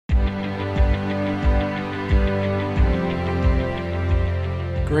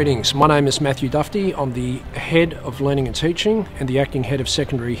Greetings, my name is Matthew Dufty. I'm the Head of Learning and Teaching and the Acting Head of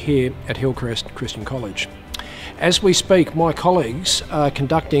Secondary here at Hillcrest Christian College. As we speak, my colleagues are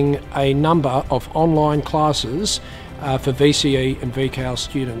conducting a number of online classes for VCE and VCAL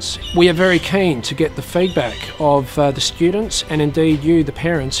students. We are very keen to get the feedback of the students and indeed you, the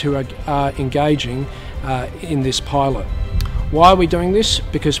parents, who are engaging in this pilot. Why are we doing this?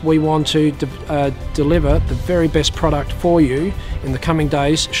 Because we want to deliver the very best product for you in the coming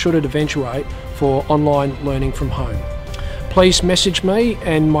days, should it eventuate, for online learning from home. Please message me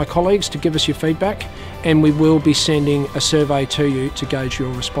and my colleagues to give us your feedback, and we will be sending a survey to you to gauge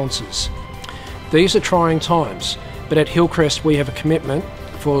your responses. These are trying times, but at Hillcrest we have a commitment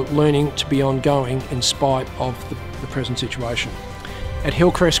for learning to be ongoing in spite of the present situation. At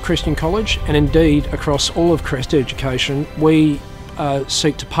Hillcrest Christian College, and indeed across all of Crest Education, we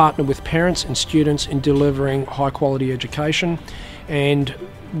seek to partner with parents and students in delivering high quality education, and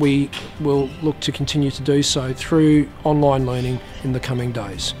we will look to continue to do so through online learning in the coming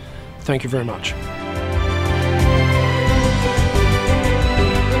days. Thank you very much.